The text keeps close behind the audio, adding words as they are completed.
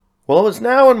Well, I was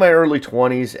now in my early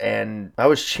 20s and I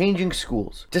was changing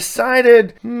schools.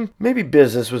 Decided maybe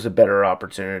business was a better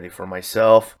opportunity for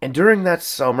myself. And during that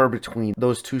summer between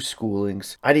those two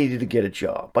schoolings, I needed to get a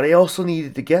job. But I also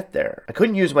needed to get there. I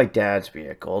couldn't use my dad's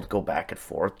vehicle to go back and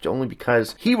forth only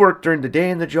because he worked during the day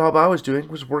and the job I was doing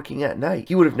was working at night.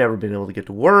 He would have never been able to get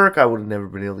to work. I would have never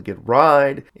been able to get a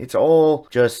ride. It's all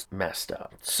just messed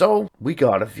up. So we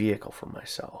got a vehicle for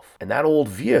myself. And that old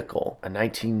vehicle, a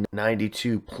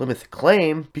 1992 Plymouth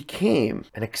Claim, became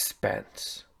an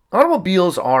expense.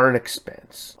 Automobiles are an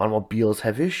expense. Automobiles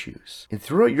have issues. And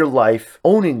throughout your life,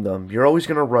 owning them, you're always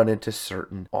going to run into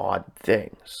certain odd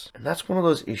things. And that's one of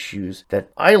those issues that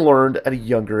I learned at a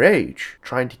younger age,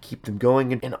 trying to keep them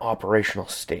going in an operational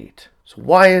state. So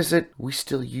why is it we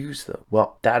still use them?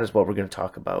 Well, that is what we're going to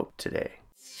talk about today.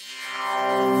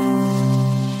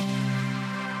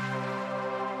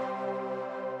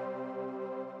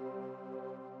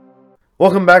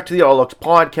 Welcome back to the AutoLooks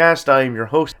podcast. I am your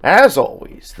host, as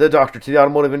always, the doctor to the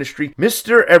automotive industry,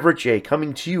 Mr. Everett J,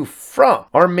 coming to you from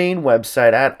our main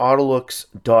website at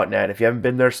AutoLooks.net. If you haven't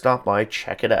been there, stop by,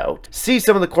 check it out. See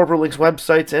some of the corporate links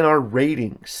websites and our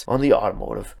ratings on the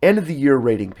automotive end of the year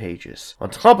rating pages.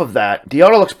 On top of that, the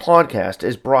AutoLooks podcast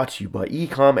is brought to you by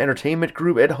Ecom Entertainment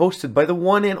Group and hosted by the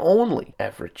one and only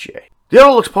Everett J. The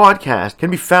AutoLooks podcast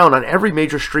can be found on every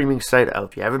major streaming site out.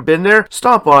 If you haven't been there,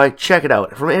 stop by, check it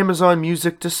out. From Amazon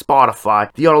Music to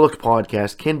Spotify, the AutoLooks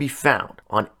podcast can be found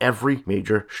on every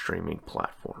major streaming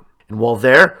platform. And while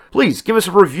there, please give us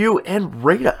a review and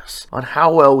rate us on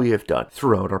how well we have done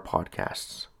throughout our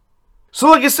podcasts. So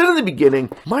like I said in the beginning,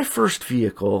 my first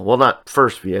vehicle, well not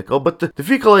first vehicle, but the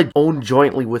vehicle I owned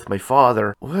jointly with my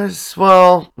father was,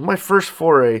 well, my first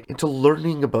foray into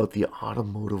learning about the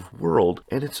automotive world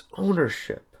and its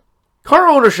ownership. Car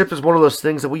ownership is one of those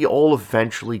things that we all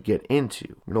eventually get into.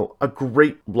 You know, a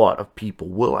great lot of people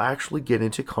will actually get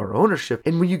into car ownership,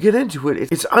 and when you get into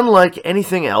it, it's unlike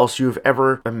anything else you've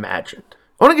ever imagined.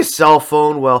 Owning a cell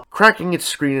phone, well, cracking its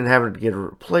screen and having to get it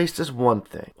replaced is one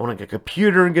thing. Owning a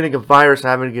computer and getting a virus,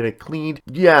 having to get it cleaned,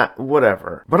 yeah,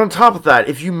 whatever. But on top of that,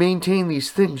 if you maintain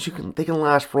these things, they can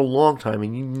last for a long time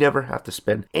and you never have to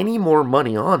spend any more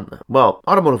money on them. Well,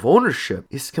 automotive ownership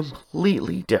is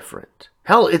completely different.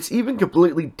 Hell, it's even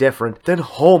completely different than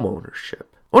home ownership.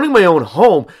 Owning my own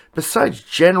home, besides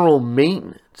general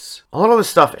maintenance, a lot of the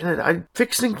stuff in it, I'm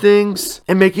fixing things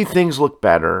and making things look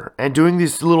better and doing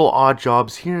these little odd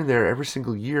jobs here and there every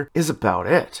single year is about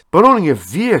it. But owning a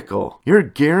vehicle, you're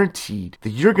guaranteed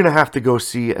that you're going to have to go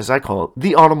see, as I call it,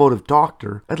 the automotive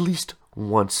doctor at least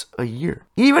once a year.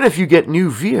 Even if you get new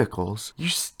vehicles, you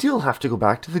still have to go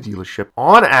back to the dealership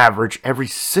on average every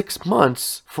 6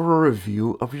 months for a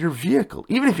review of your vehicle.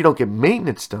 Even if you don't get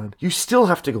maintenance done, you still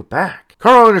have to go back.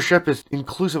 Car ownership is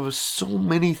inclusive of so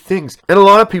many things, and a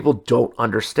lot of people don't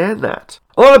understand that.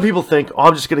 A lot of people think, oh,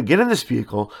 I'm just going to get in this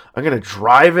vehicle, I'm going to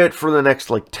drive it for the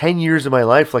next 10 years of my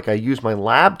life like I use my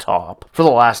laptop for the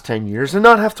last 10 years and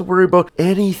not have to worry about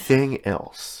anything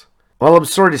else. Well, I'm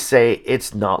sorry to say,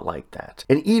 it's not like that.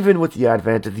 And even with the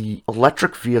advent of the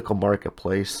electric vehicle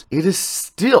marketplace, it is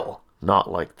still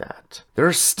not like that. There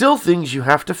are still things you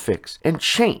have to fix and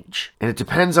change. And it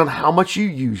depends on how much you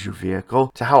use your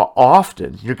vehicle to how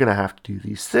often you're going to have to do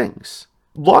these things.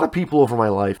 A lot of people over my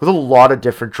life with a lot of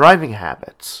different driving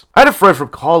habits. I had a friend from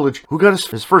college who got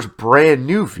his first brand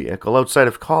new vehicle outside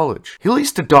of college. He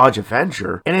leased a Dodge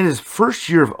Avenger, and in his first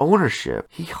year of ownership,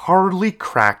 he hardly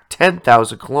cracked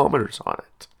 10,000 kilometers on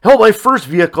it. Hell, my first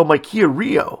vehicle, my Kia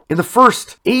Rio, in the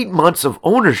first 8 months of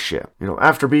ownership,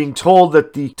 after being told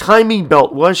that the timing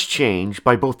belt was changed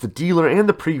by both the dealer and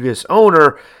the previous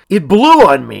owner, it blew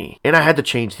on me, and I had to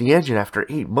change the engine after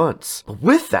 8 months. But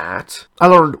with that, I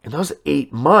learned in those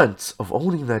 8 months of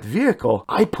owning that vehicle,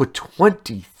 I put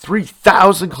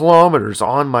 23,000 kilometers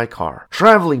on my car,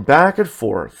 traveling back and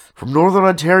forth from Northern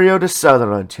Ontario to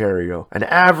Southern Ontario, an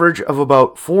average of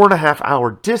about 4.5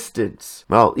 hour distance,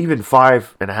 well, even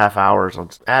 5.5 hours on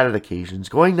added occasions,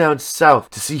 going down south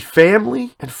to see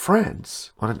family and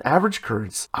friends. On an average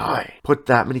occurrence, I put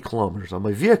that many kilometers on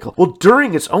my vehicle. Well,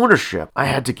 during its ownership, I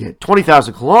had to get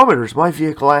 20,000 kilometers. My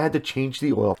vehicle, I had to change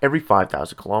the oil every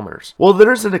 5,000 kilometers. Well,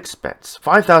 there's an expense.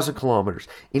 5,000 kilometers.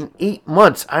 In 8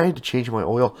 months, I had to change my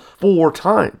oil 4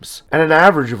 times at an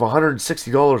average of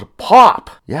 $160 a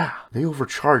pop. Yeah, they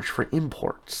overcharge for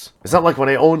imports. It's not like when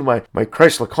I owned my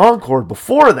Chrysler Concorde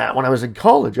before that, when I was in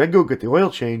college. I'd go get the oil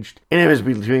changed, and it was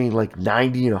between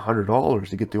 $90 and $100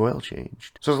 to get the oil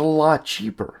changed. So it's a lot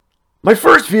cheaper. My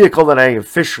first vehicle that I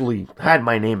officially had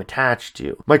my name attached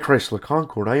to, my Chrysler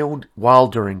Concorde, I owned while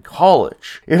during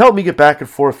college. It helped me get back and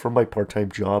forth from my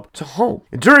part-time job to home.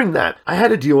 And during that, I had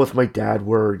to deal with my dad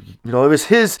where, it was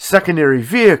his secondary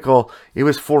vehicle. It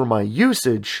was for my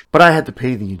usage, but I had to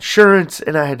pay the insurance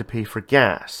and I had to pay for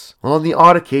gas. Well, on the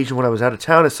odd occasion when I was out of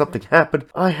town and something happened,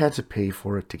 I had to pay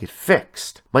for it to get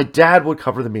fixed. My dad would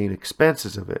cover the main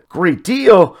expenses of it. Great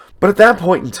deal, but at that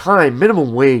point in time,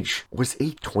 minimum wage was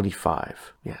 $8.25.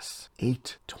 Yes,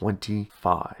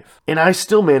 $8.25. And I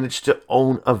still managed to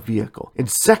own a vehicle. In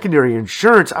secondary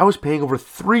insurance, I was paying over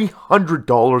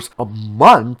 $300 a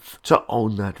month to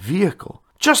own that vehicle.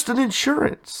 Just in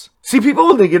insurance. See, people,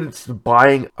 when they get into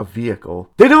buying a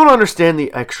vehicle, they don't understand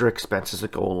the extra expenses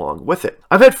that go along with it.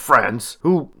 I've had friends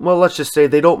who, well, let's just say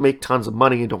they don't make tons of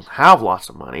money and don't have lots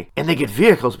of money, and they get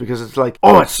vehicles because it's like,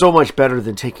 oh, it's so much better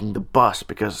than taking the bus,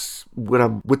 because when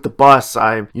I'm with the bus,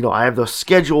 I have those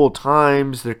scheduled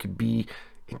times. There could be,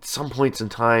 at some points in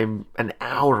time, an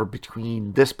hour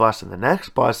between this bus and the next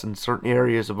bus in certain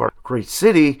areas of our great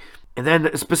city. And then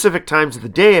at specific times of the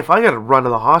day, if I got to run to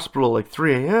the hospital like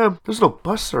 3 a.m., there's no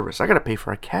bus service. I got to pay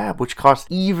for a cab, which costs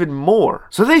even more.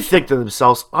 So they think to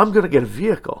themselves, I'm going to get a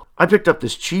vehicle. I picked up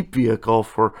this cheap vehicle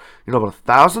for, about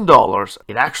 $1,000.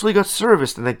 It actually got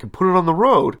serviced and they can put it on the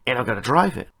road and I'm going to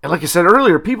drive it. And like I said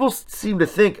earlier, people seem to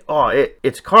think, oh,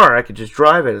 it's a car. I could just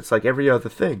drive it. It's like every other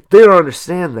thing. They don't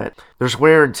understand that there's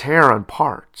wear and tear on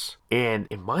parts. And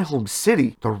in my home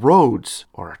city, the roads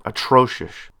are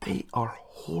atrocious. They are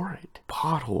horrid.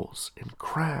 Potholes and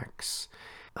cracks.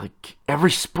 Like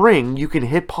every spring, you can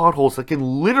hit potholes that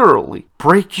can literally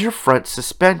break your front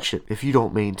suspension if you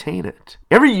don't maintain it.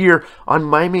 Every year on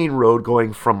my main road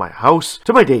going from my house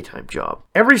to my daytime job,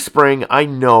 every spring I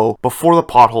know before the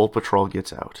pothole patrol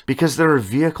gets out because there are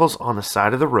vehicles on the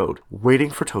side of the road waiting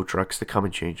for tow trucks to come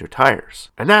and change their tires.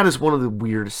 And that is one of the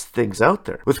weirdest things out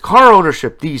there. With car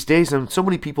ownership these days and so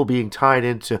many people being tied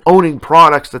into owning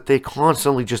products that they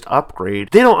constantly just upgrade,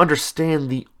 they don't understand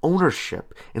the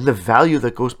ownership and the value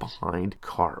that goes behind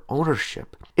car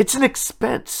ownership. It's an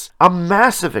expense, a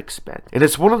massive expense, and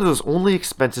it's one of those only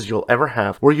expenses you'll ever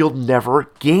have where you'll never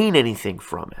gain anything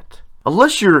from it.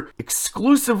 Unless you're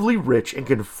exclusively rich and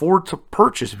can afford to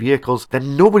purchase vehicles that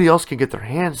nobody else can get their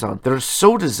hands on that are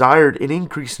so desired and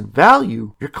increase in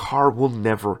value, your car will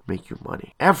never make you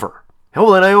money, ever.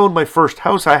 Hell, when I owned my first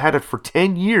house, I had it for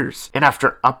 10 years. And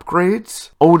after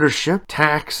upgrades, ownership,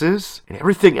 taxes, and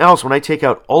everything else, when I take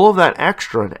out all of that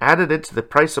extra and added it to the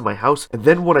price of my house, and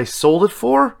then what I sold it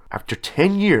for, after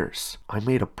 10 years, I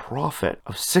made a profit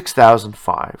of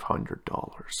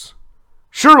 $6,500.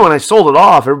 Sure, when I sold it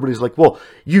off, everybody's like, well,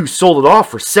 you sold it off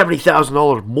for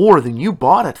 $70,000 more than you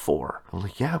bought it for. I'm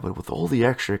like, yeah, but with all the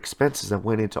extra expenses that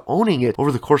went into owning it over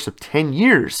the course of 10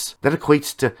 years, that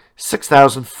equates to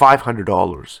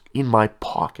 $6,500 in my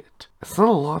pocket. That's not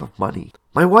a lot of money.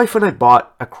 My wife and I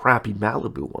bought a crappy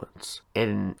Malibu once.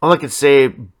 And all I can say,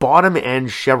 bottom-end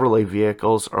Chevrolet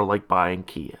vehicles are like buying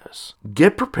Kias.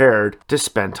 Get prepared to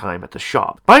spend time at the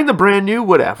shop. Buying them brand new,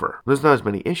 whatever. There's not as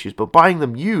many issues, but buying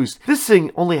them used, this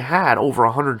thing only had over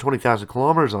 120,000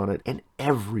 kilometers on it, and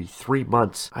every 3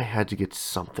 months, I had to get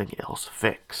something else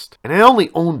fixed. And I only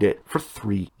owned it for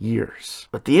 3 years.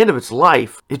 At the end of its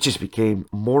life, it just became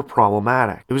more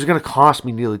problematic. It was going to cost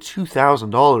me nearly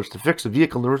 $2,000 to fix a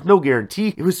vehicle, and there was no guarantee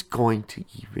it was going to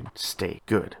even stay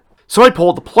good. So I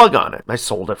pulled the plug on it. I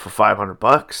sold it for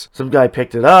 $500. Some guy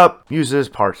picked it up, used it as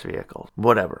parts vehicle,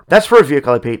 whatever. That's for a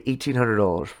vehicle I paid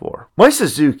 $1,800 for. My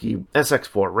Suzuki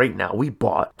SX4 right now, we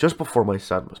bought just before my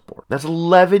son was born. That's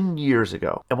 11 years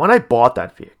ago. And when I bought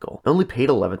that vehicle, I only paid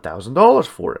 $11,000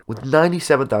 for it with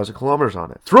 97,000 kilometers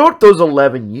on it. Throughout those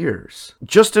 11 years,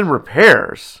 just in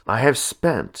repairs, I have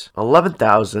spent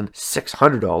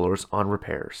 $11,600 on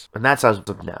repairs. And that's as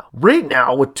of now. Right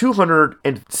now, with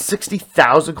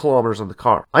 260,000 kilometers on the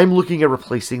car, I'm looking at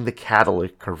replacing the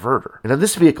catalytic converter. And on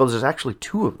this vehicle, there's actually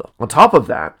 2 of them. On top of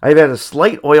that, I've had a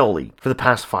slight oil leak for the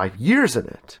past 5 years in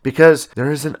it because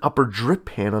there is an upper drip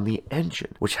pan on the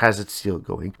engine, which has its seal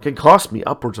going. It can cost me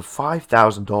upwards of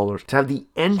 $5,000 to have the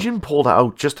engine pulled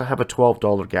out just to have a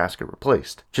 $12 gasket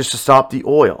replaced, just to stop the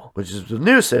oil, which is a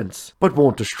nuisance, but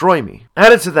won't destroy me.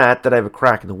 Added to that, I have a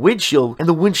crack in the windshield, and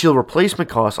the windshield replacement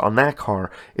cost on that car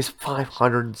is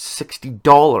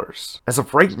 $560. As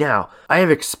of right now, now I have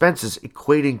expenses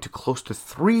equating to close to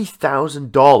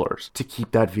 $3,000 to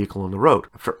keep that vehicle on the road.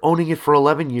 After owning it for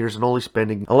 11 years and only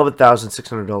spending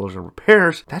 $11,600 on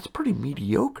repairs, that's pretty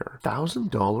mediocre.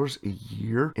 $1,000 a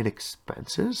year in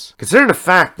expenses? Considering the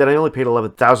fact that I only paid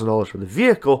 $11,000 for the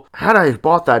vehicle, had I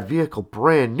bought that vehicle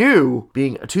brand new,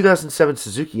 being a 2007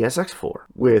 Suzuki SX4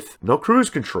 with no cruise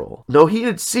control, no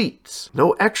heated seats,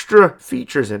 no extra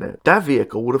features in it, that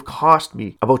vehicle would have cost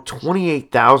me about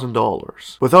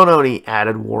 $28,000 without any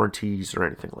added warranties or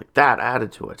anything like that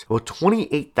added to it. About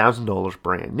 $28,000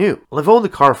 brand new. Well, I've owned the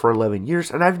car for 11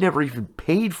 years and I've never even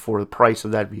paid for the price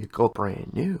of that vehicle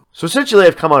brand new. So essentially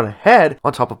I've come out ahead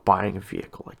on top of buying a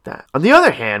vehicle like that. On the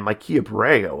other hand, my Kia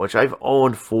Borrego, which I've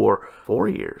owned for 4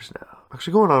 years now,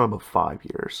 actually going on about 5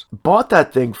 years, bought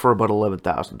that thing for about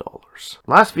 $11,000.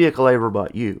 Last vehicle I ever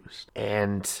bought used.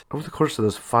 And over the course of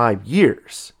those 5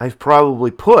 years, I've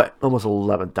probably put almost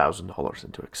 $11,000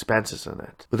 into expenses in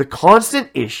it. With a constant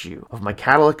issue of my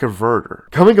catalytic converter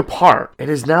coming apart, it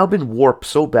has now been warped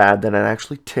so bad that it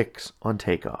actually ticks on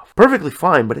takeoff. Perfectly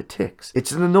fine, but it ticks.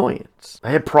 It's an annoyance.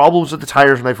 I had problems with the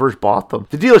tires when I first bought them.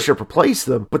 The dealership replaced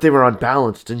them, but they were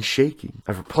unbalanced and shaking.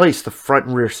 I've replaced the front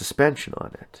and rear suspension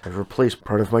on it. I've replaced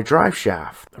part of my drive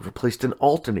shaft. I've replaced an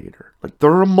alternator. Like,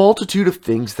 there are a multitude of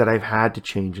things that I've had to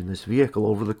change in this vehicle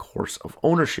over the course of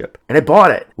ownership. And I bought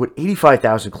it with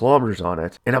 85,000 kilometers on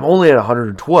it, and I'm only at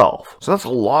 112. So that's a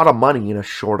lot of money in a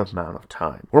short amount of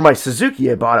time. Where my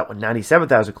Suzuki, I bought it with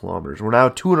 97,000 kilometers. We're now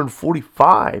at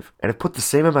 245, and I've put the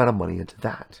same amount of money into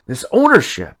that. This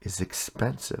ownership is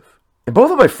expensive. And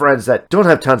both of my friends that don't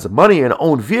have tons of money and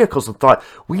own vehicles have thought,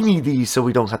 we need these so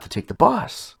we don't have to take the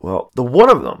bus. Well, the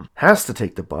one of them has to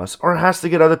take the bus or has to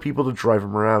get other people to drive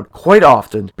them around quite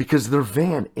often because their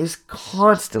van is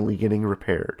constantly getting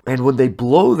repaired. And when they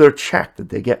blow their check that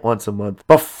they get once a month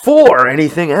before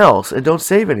anything else and don't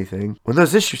save anything, when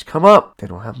those issues come up, they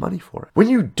don't have money for it. When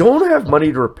you don't have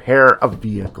money to repair a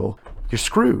vehicle, you're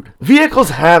screwed. Vehicles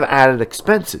have added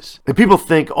expenses. And people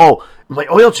think, oh, my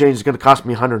oil change is going to cost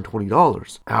me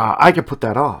 $120. I could put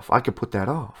that off.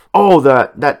 Oh,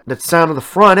 that sound of the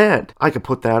front end. I could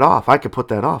put that off.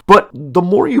 But the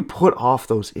more you put off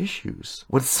those issues,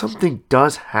 when something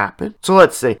does happen, so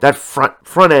let's say that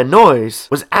front end noise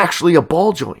was actually a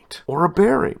ball joint or a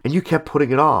bearing, and you kept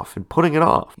putting it off.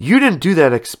 You didn't do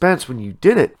that expense when you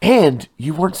did it, and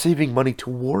you weren't saving money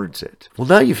towards it. Well,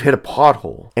 now you've hit a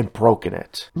pothole and broken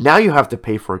it. Now you have to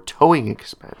pay for a towing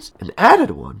expense, an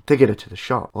added one, to get it to the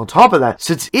shop. On top of that,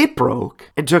 since it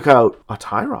broke and took out a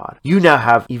tie rod, you now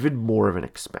have even more of an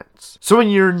expense. So in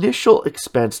your initial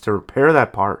expense to repair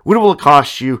that part, when it will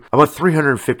cost you about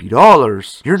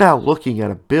 $350, you're now looking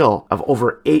at a bill of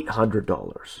over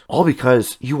 $800. All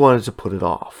because you wanted to put it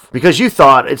off. Because you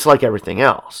thought it's like everything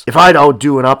else. If I don't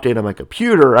do an update on my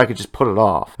computer, I could just put it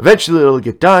off. Eventually it'll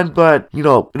get done, but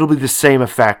it'll be the same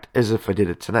effect as if I did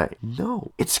it tonight.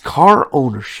 No, it's car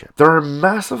ownership. There are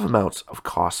massive amounts of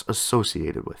costs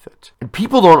associated with it. And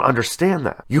people don't understand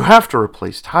that. You have to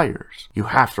replace tires. You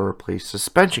have to replace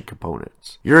suspension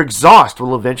components. Your exhaust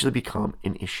will eventually become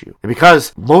an issue. And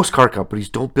because most car companies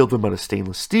don't build them out of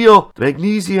stainless steel,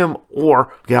 magnesium,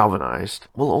 or galvanized,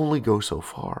 will only go so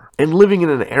far. And living in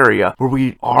an area where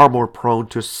we are more prone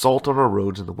to salt on our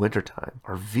roads in the wintertime,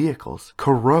 our vehicles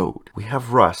corrode. We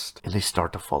have rust, and they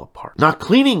start to fall apart. Not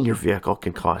cleaning your vehicle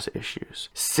can cause issues.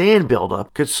 Sand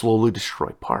buildup could slowly destroy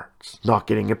parts. Not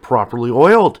getting it properly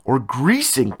oiled or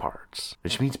greasing parts,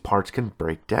 which means parts can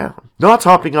break down. Not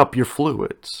topping up your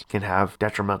fluids can have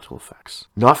detrimental effects.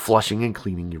 Not flushing and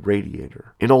cleaning your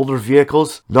radiator. In older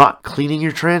vehicles, not cleaning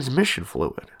your transmission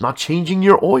fluid. Not changing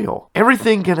your oil.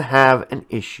 Everything can have an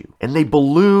issue, and they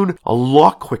balloon a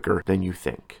lot quicker than you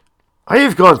think. I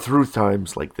have gone through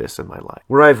times like this in my life,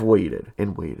 where I've waited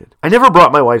and waited. I never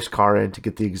brought my wife's car in to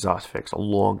get the exhaust fixed a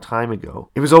long time ago.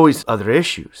 It was always other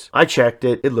issues. I checked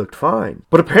it, it looked fine.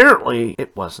 But apparently,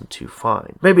 it wasn't too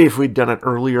fine. Maybe if we'd done it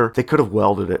earlier, they could have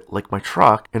welded it like my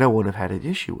truck, and I wouldn't have had an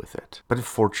issue with it. But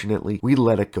unfortunately, we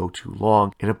let it go too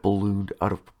long, and it ballooned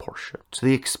out of proportion. So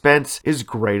the expense is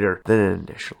greater than it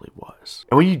initially was.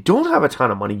 And when you don't have a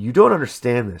ton of money, you don't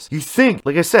understand this. You think,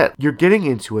 like I said, you're getting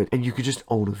into it, and you could just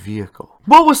own a vehicle.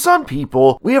 But with some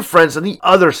people, we have friends on the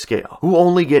other scale who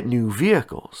only get new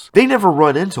vehicles. They never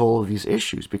run into all of these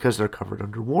issues because they're covered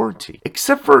under warranty,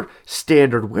 except for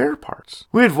standard wear parts.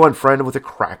 We had one friend with a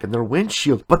crack in their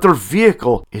windshield, but their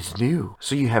vehicle is new.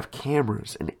 So you have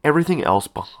cameras and everything else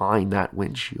behind that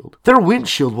windshield. Their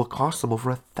windshield will cost them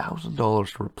over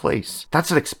 $1,000 to replace.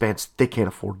 That's an expense they can't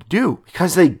afford to do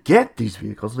because they get these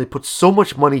vehicles and they put so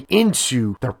much money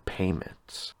into their payment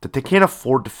that they can't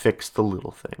afford to fix the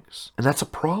little things. And that's a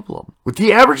problem. With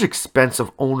the average expense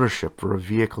of ownership for a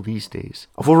vehicle these days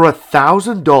of over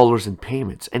 $1,000 in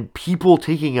payments and people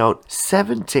taking out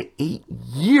 7 to 8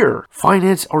 year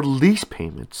finance or lease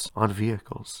payments on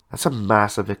vehicles, that's a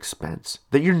massive expense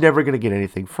that you're never going to get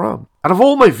anything from. Out of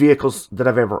all my vehicles that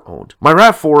I've ever owned, my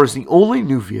RAV4 is the only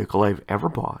new vehicle I've ever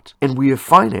bought, and we have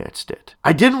financed it.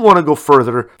 I didn't want to go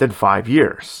further than 5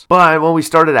 years, but when we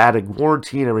started adding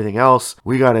warranty and everything else,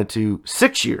 we got into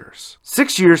 6 years.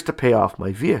 6 years to pay off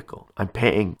my vehicle. I'm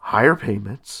paying higher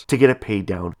payments to get it paid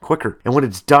down quicker, and when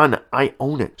it's done, I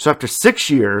own it. So after 6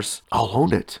 years, I'll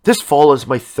own it. This fall is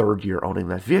my 3rd year owning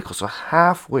that vehicle, so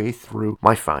halfway through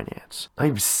my finance.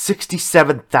 I'm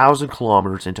 67,000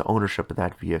 kilometers into ownership of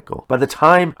that vehicle. By the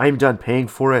time I'm done paying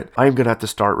for it, I'm going to have to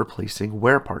start replacing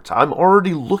wear parts. I'm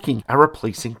already looking at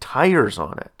replacing tires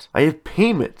on it. I have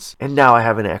payments, and now I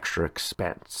have an extra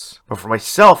expense. But for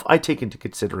myself, I take into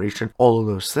consideration all of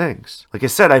those things. Like I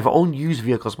said, I've owned used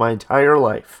vehicles my entire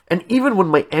life. And even when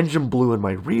my engine blew in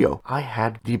my Rio, I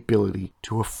had the ability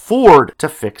to afford to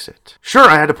fix it. Sure,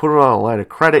 I had to put it on a line of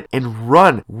credit and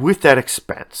run with that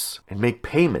expense and make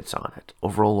payments on it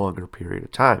over a longer period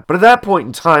of time. But at that point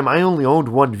in time, I only owned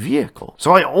one vehicle.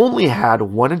 So I only had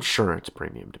one insurance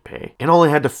premium to pay and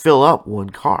only had to fill up one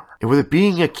car. And with it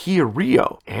being a Kia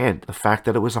Rio and the fact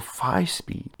that it was a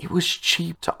 5-speed, it was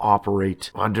cheap to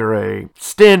operate under a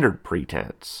standard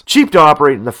pretense. Cheap to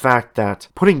operate in the fact that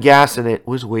putting gas in it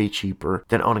was way cheaper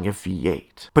than owning a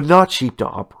V8. But not cheap to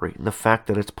operate in the fact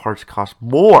that its parts cost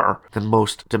more than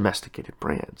most domesticated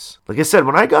brands. Like I said,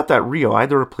 when I got that Rio, I had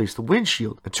to replace the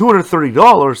windshield. At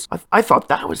 $230, I thought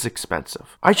that was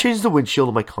expensive. I changed the windshield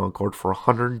of my Concorde for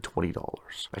 $120.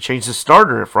 I changed the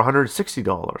starter in it for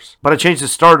 $160. But I changed the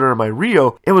starter in my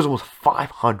Rio, it was almost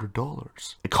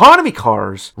 $500. Economy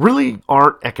cars really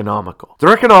aren't economical.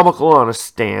 They're economical on a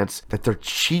stance that they're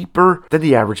cheaper than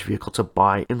the average vehicle to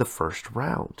buy in the first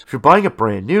round. If you're buying it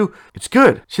brand new, it's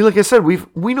good. See, like I said,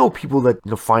 we know people that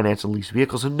finance and lease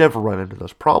vehicles and never run into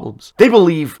those problems. They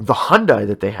believe the Hyundai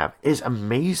that they have is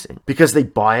amazing because they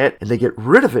buy it and they get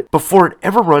rid of it before it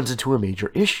ever runs into a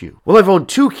major issue. Well, I've owned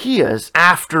 2 Kias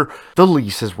after the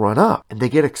lease has run up, and they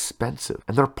get expensive,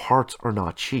 and their parts are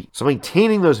not cheap. So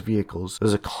maintaining those vehicles,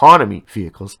 those economy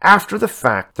vehicles, after the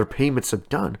fact their payments have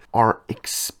done, are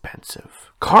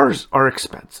expensive. Cars are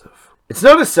expensive. It's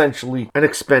not essentially an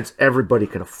expense everybody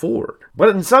can afford, but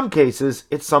in some cases,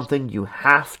 it's something you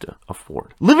have to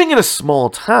afford. Living in a small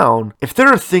town, if there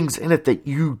are things in it that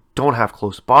you don't have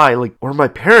close by, like where my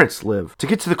parents live, to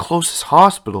get to the closest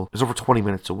hospital is over 20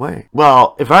 minutes away.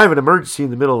 Well, if I have an emergency in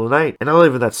the middle of the night and I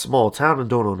live in that small town and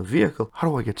don't own a vehicle, how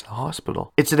do I get to the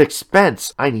hospital? It's an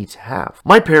expense I need to have.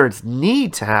 My parents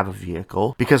need to have a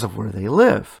vehicle because of where they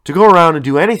live. To go around and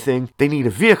do anything, they need a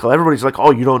vehicle. Everybody's like,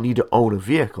 oh, you don't need to own a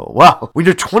vehicle. Well, when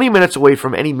you're 20 minutes away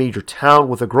from any major town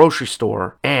with a grocery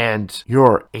store and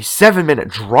you're a 7-minute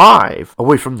drive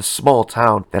away from the small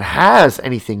town that has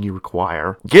anything you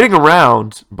require, getting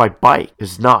around by bike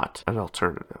is not an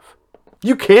alternative.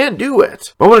 You can do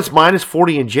it, but when it's minus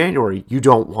 40 in January, you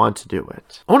don't want to do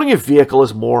it. Owning a vehicle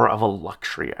is more of a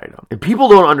luxury item, and people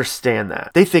don't understand that.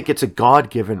 They think it's a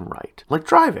God-given right, like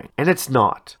driving, and it's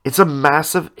not. It's a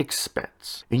massive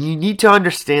expense, and you need to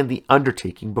understand the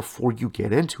undertaking before you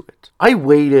get into it. I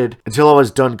waited until I was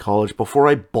done college before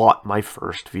I bought my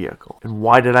first vehicle. And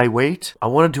why did I wait? I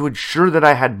wanted to ensure that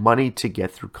I had money to get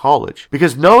through college,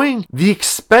 because knowing the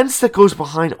expense that goes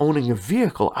behind owning a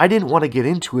vehicle, I didn't want to get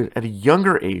into it at a younger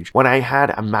age when I had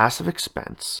a massive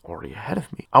expense already ahead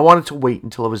of me. I wanted to wait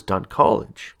until I was done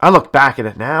college. I look back at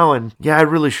it now and yeah, I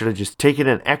really should have just taken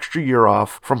an extra year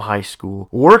off from high school,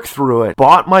 worked through it,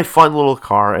 bought my fun little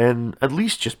car, and at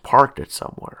least just parked it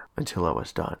somewhere until I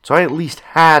was done. So I at least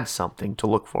had something to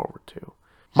look forward to.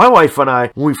 My wife and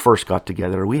I, when we first got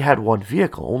together, we had one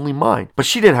vehicle, only mine. But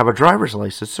she didn't have a driver's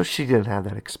license, so she didn't have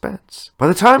that expense. By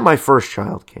the time my first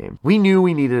child came, we knew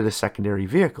we needed a secondary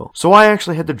vehicle. So I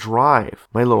actually had to drive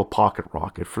my little pocket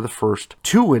rocket for the first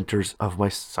 2 winters of my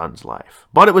son's life.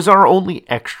 But it was our only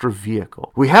extra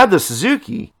vehicle. We had the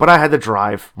Suzuki, but I had to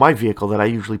drive my vehicle that I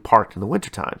usually parked in the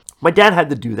wintertime. My dad had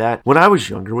to do that when I was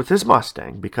younger with his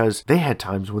Mustang because they had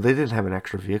times when they didn't have an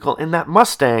extra vehicle, and that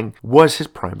Mustang was his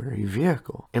primary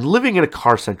vehicle. And living in a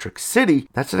car-centric city,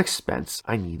 that's an expense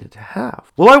I needed to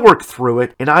have. Well, I worked through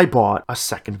it, and I bought a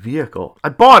second vehicle. I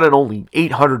bought an only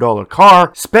 $800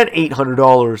 car, spent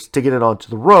 $800 to get it onto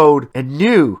the road, and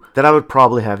knew that I would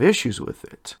probably have issues with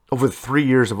it. over the 3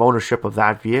 years of ownership of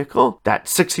that vehicle, that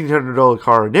 $1,600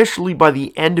 car initially, by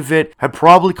the end of it, had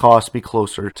probably cost me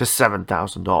closer to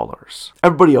 $7,000.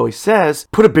 Everybody always says,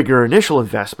 put a bigger initial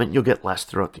investment, you'll get less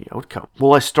throughout the outcome.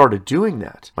 Well, I started doing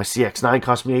that. My CX-9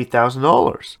 cost me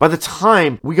 $8,000. By the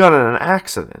time we got in an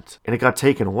accident and it got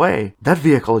taken away, that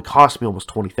vehicle had cost me almost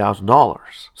 $20,000.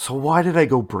 So why did I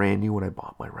go brand new when I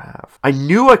bought my RAV? I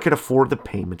knew I could afford the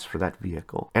payments for that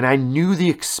vehicle, and I knew the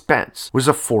expense was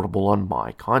affordable on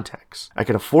my context. I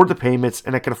could afford the payments,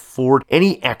 and I could afford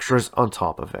any extras on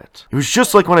top of it. It was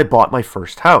just like when I bought my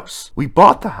first house. We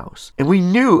bought the house, and we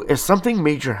knew if something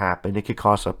major happened, it could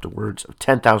cost upwards of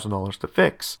 $10,000 to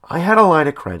fix. I had a line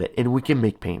of credit, and we can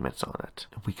make payments on it,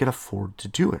 and we could afford to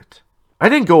do it. I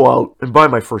didn't go out and buy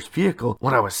my first vehicle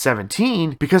when I was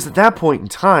 17 because at that point in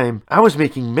time, I was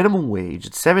making minimum wage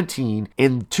at 17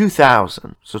 in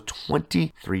 2000, so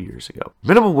 23 years ago.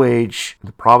 Minimum wage in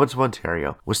the province of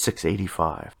Ontario was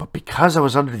 $6.85, but because I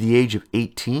was under the age of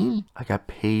 18, I got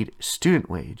paid student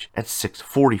wage at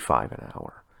 $6.45 an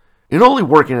hour. In only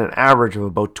working an average of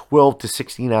about 12 to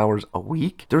 16 hours a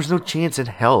week, there's no chance in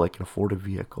hell I can afford a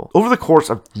vehicle. Over the course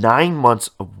of 9 months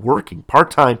of working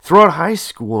part-time throughout high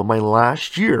school in my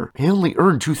last year, I only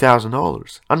earned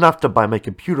 $2,000, enough to buy my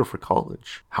computer for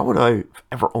college. How would I have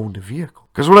ever owned a vehicle?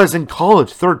 Because when I was in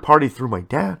college, third party through my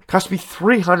dad, it cost me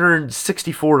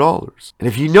 $364. And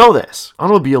if you know this,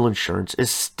 automobile insurance is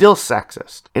still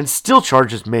sexist and still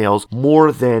charges males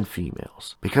more than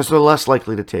females because they're less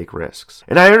likely to take risks.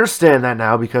 And I understand that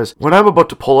now because when I'm about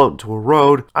to pull out into a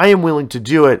road, I am willing to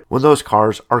do it when those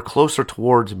cars are closer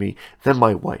towards me than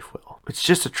my wife will. It's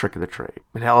just a trick of the trade.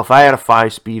 And hell, if I had a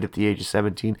 5-speed at the age of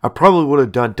 17, I probably would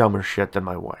have done dumber shit than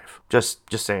my wife. Just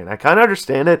saying. I kind of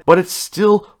understand it, but it's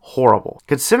still horrible.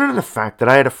 Considering the fact that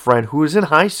I had a friend who was in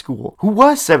high school who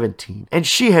was 17 and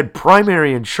she had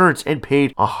primary insurance and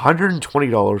paid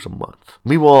 $120 a month.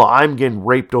 Meanwhile, I'm getting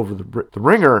raped over the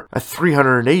ringer at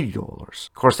 $380.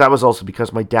 Of course, that was also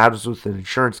because my dad was with an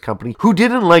insurance company who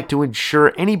didn't like to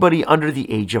insure anybody under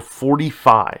the age of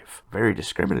 45. Very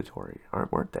discriminatory,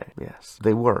 weren't they? Yes,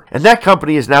 they were. And that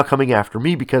company is now coming after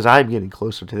me because I'm getting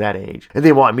closer to that age. And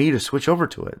they want me to switch over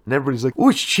to it. And everybody's like, oh,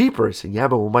 it's cheaper. I said, yeah,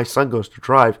 but when my son goes to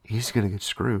drive, he's going to get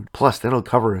screwed. Plus, they don't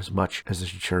cover as much as the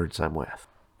insurance I'm with.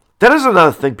 That is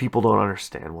another thing people don't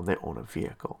understand when they own a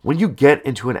vehicle. When you get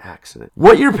into an accident,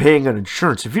 what you're paying on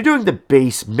insurance, if you're doing the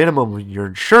base minimum of your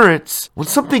insurance, when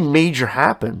something major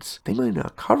happens, they might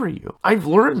not cover you. I've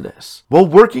learned this while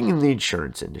working in the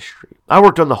insurance industry. I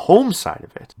worked on the home side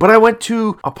of it, but I went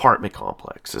to apartment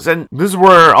complexes, and this is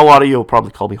where a lot of you will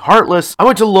probably call me heartless. I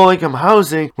went to low-income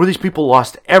housing where these people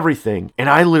lost everything, and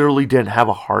I literally didn't have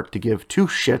a heart to give two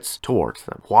shits towards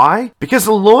them. Why? Because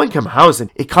in low-income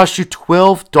housing, it costs you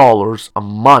 $12 a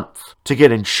month to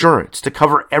get insurance to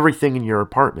cover everything in your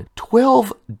apartment.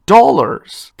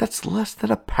 $12. That's less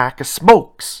than a pack of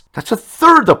smokes. That's a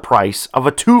third the price of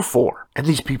a 2-4. And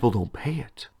these people don't pay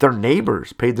it. Their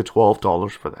neighbors paid the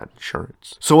 $12 for that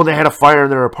insurance. So when they had a fire in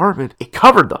their apartment, it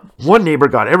covered them. One neighbor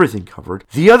got everything covered.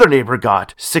 The other neighbor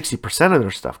got 60% of their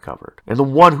stuff covered. And the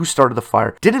one who started the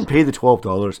fire didn't pay the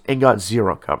 $12 and got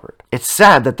zero covered. It's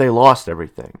sad that they lost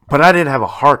everything. But I didn't have a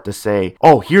heart to say,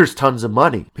 oh, here's tons of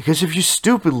money. Because if you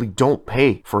stupidly don't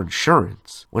pay for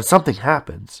insurance, when something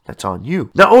happens, that's on you.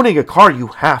 Now, owning a car, you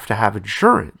have to have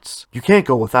insurance. You can't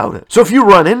go without it. So if you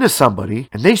run into somebody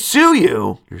and they sue you,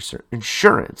 your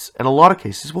insurance, in a lot of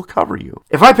cases, will cover you.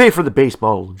 If I pay for the base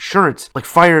model insurance, like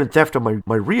fire and theft on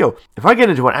my Rio, if I get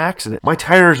into an accident, my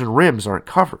tires and rims aren't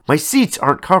covered. My seats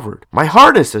aren't covered. My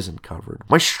harness isn't covered.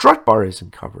 My strut bar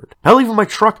isn't covered. Hell, even my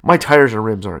truck, my tires and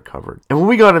rims aren't covered. And when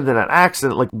we got into that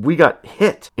accident, like we got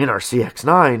hit in our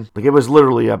CX-9, like it was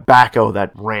literally a backhoe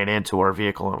that ran into our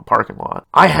vehicle in a parking lot.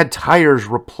 I had tires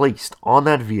replaced on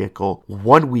that vehicle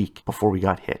 1 week before we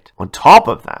got hit. On top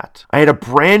of that, I had a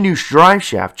brand new drive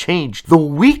shaft changed the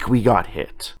week we got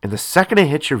hit. And the second it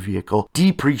hits your vehicle,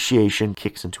 depreciation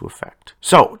kicks into effect.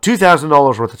 So,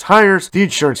 $2,000 worth of tires, the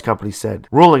insurance company said,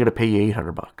 we're only going to pay you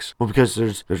 $800. Well, because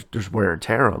there's wear and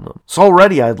tear on them. So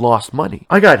already I had lost money.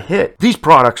 I got hit. These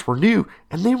products were new,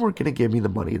 and they weren't going to give me the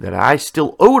money that I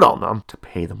still owed on them to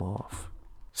pay them off.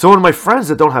 So when my friends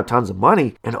that don't have tons of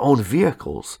money and own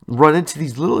vehicles run into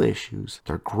these little issues,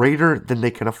 they're greater than they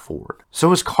can afford.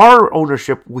 So is car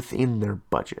ownership within their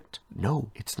budget? No,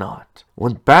 it's not.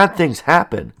 When bad things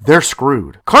happen, they're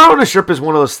screwed. Car ownership is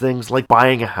one of those things like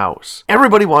buying a house.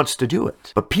 Everybody wants to do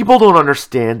it, but people don't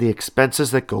understand the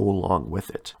expenses that go along with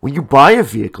it. When you buy a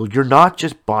vehicle, you're not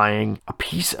just buying a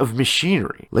piece of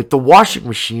machinery, like the washing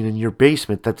machine in your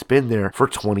basement that's been there for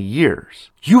 20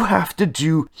 years. You have to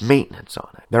do maintenance on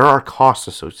it. there are costs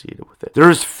associated with it. There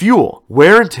is fuel,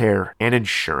 wear and tear, and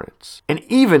insurance. And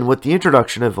even with the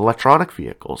introduction of electronic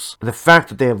vehicles, and the fact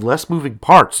that they have less moving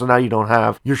parts, so now you don't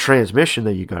have your transmission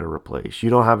that you got to replace, you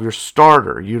don't have your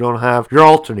starter, you don't have your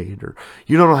alternator,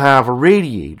 you don't have a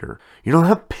radiator, you don't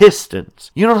have pistons,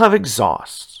 you don't have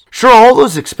exhausts. Sure, all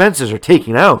those expenses are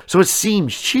taken out, so it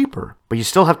seems cheaper. But you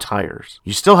still have tires,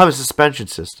 you still have a suspension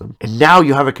system, and now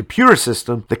you have a computer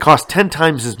system that costs 10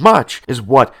 times as much as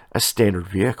what a standard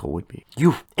vehicle would be.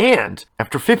 And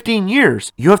after 15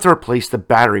 years, you have to replace the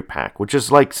battery pack, which is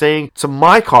like saying to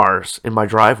my cars in my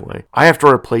driveway, I have to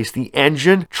replace the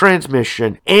engine,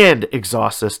 transmission, and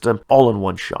exhaust system all in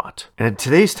one shot. And in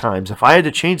today's times, if I had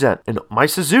to change that in my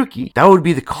Suzuki, that would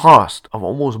be the cost of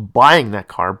almost buying that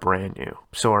car brand new.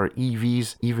 So are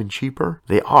EVs even cheaper?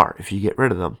 They are if you get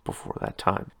rid of them before that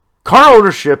time. Car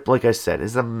ownership, like I said,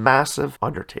 is a massive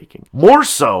undertaking. More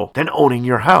so than owning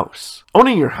your house.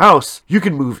 Owning your house, you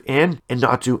can move in and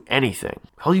not do anything.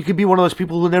 Hell, you could be one of those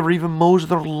people who never even mows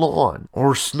their lawn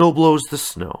or snow blows the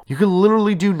snow. You can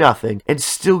literally do nothing and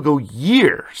still go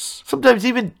years, sometimes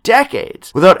even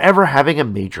decades, without ever having a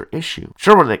major issue.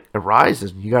 Sure, when it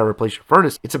arises and you gotta replace your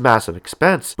furnace, it's a massive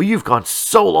expense, but you've gone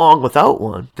so long without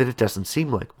one that it doesn't seem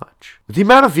like much. With the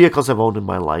amount of vehicles I've owned in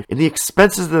my life and the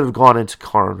expenses that have gone into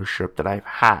car ownership that I've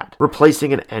had,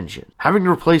 replacing an engine, having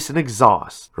to replace an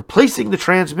exhaust, replacing the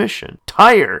transmission,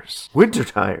 tires, winter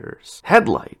tires,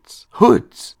 headlights,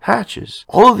 hoods, hatches,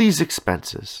 all of these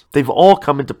expenses, they've all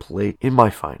come into play in my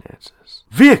finances.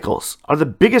 Vehicles are the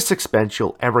biggest expense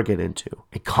you'll ever get into.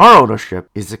 And car ownership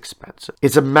is expensive.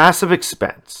 It's a massive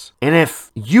expense. And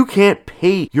if you can't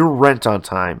pay your rent on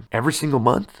time every single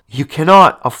month, you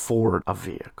cannot afford a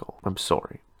vehicle. I'm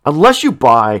sorry. Unless you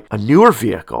buy a newer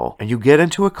vehicle and you get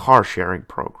into a car sharing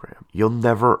program, you'll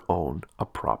never own a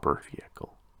proper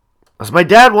vehicle. As my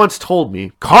dad once told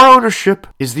me, car ownership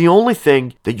is the only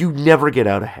thing that you never get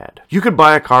out ahead. You can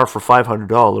buy a car for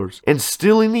 $500 and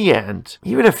still in the end,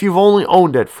 even if you've only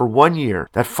owned it for 1 year,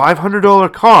 that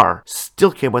 $500 car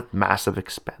still came with massive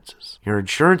expenses. Your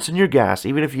insurance and your gas,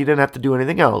 even if you didn't have to do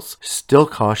anything else, still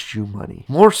cost you money,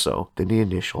 more so than the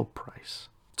initial price.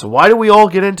 So why do we all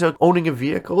get into owning a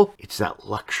vehicle? It's that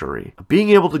luxury of being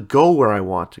able to go where I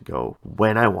want to go,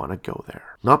 when I want to go there.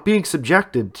 Not being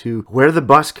subjected to where the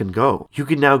bus can go. You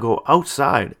can now go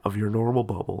outside of your normal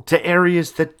bubble to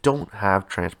areas that don't have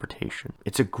transportation.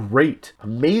 It's a great,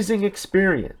 amazing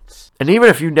experience. And even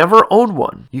if you never own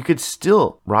one, you could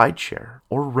still ride share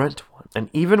or rent one. And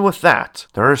even with that,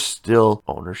 there are still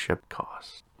ownership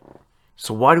costs.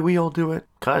 So why do we all do it?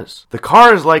 Because the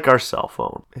car is like our cell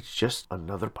phone. It's just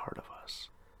another part of us.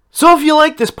 So if you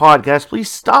like this podcast,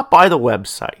 please stop by the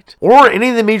website or any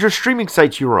of the major streaming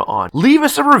sites you are on. Leave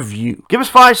us a review. Give us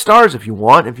 5 stars if you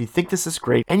want, if you think this is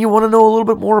great, and you want to know a little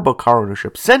bit more about car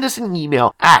ownership. Send us an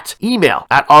email at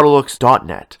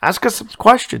autolooks.net. Ask us some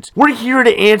questions. We're here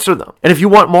to answer them. And if you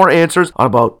want more answers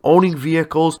about owning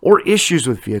vehicles or issues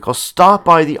with vehicles, stop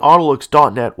by the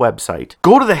autolooks.net website.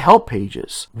 Go to the help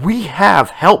pages. We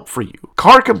have help for you.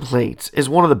 Car Complaints is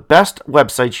one of the best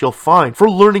websites you'll find for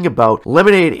learning about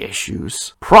lemonade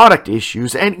issues, product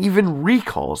issues, and even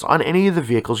recalls on any of the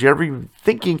vehicles you're ever even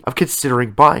thinking of considering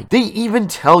buying. They even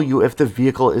tell you if the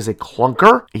vehicle is a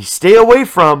clunker, a stay away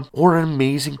from, or an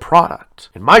amazing product.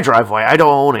 In my driveway, I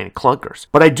don't own any clunkers,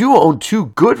 but I do own 2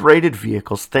 good rated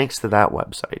vehicles thanks to that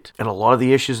website. And a lot of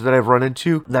the issues that I've run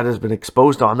into that has been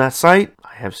exposed on that site,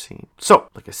 I have seen. So,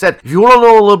 like I said, if you want to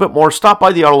know a little bit more, stop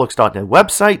by the AutoLooks.net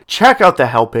website, check out the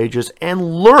help pages,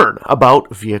 and learn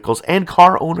about vehicles and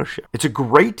car ownership. It's a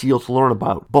great deal to learn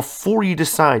about before you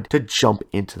decide to jump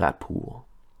into that pool.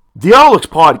 The AutoLooks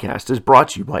podcast is brought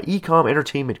to you by Ecom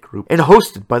Entertainment Group and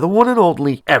hosted by the one and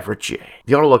only Everett J.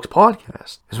 The AutoLooks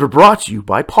podcast has been brought to you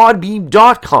by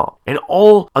Podbeam.com and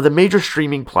all of the major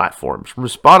streaming platforms from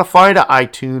Spotify to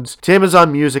iTunes to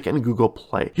Amazon Music and Google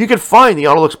Play. You can find the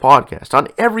AutoLooks podcast on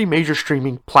every major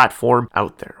streaming platform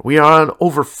out there. We are on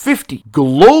over 50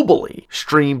 globally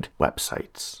streamed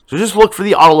websites. So just look for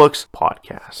the AutoLooks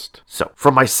podcast. So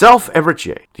from myself, Everett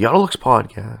J., the AutoLooks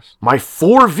podcast, my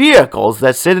 4 vehicles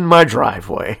that sit in my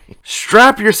driveway.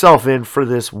 Strap yourself in for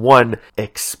this one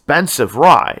expensive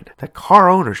ride that car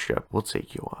ownership will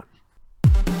take you on.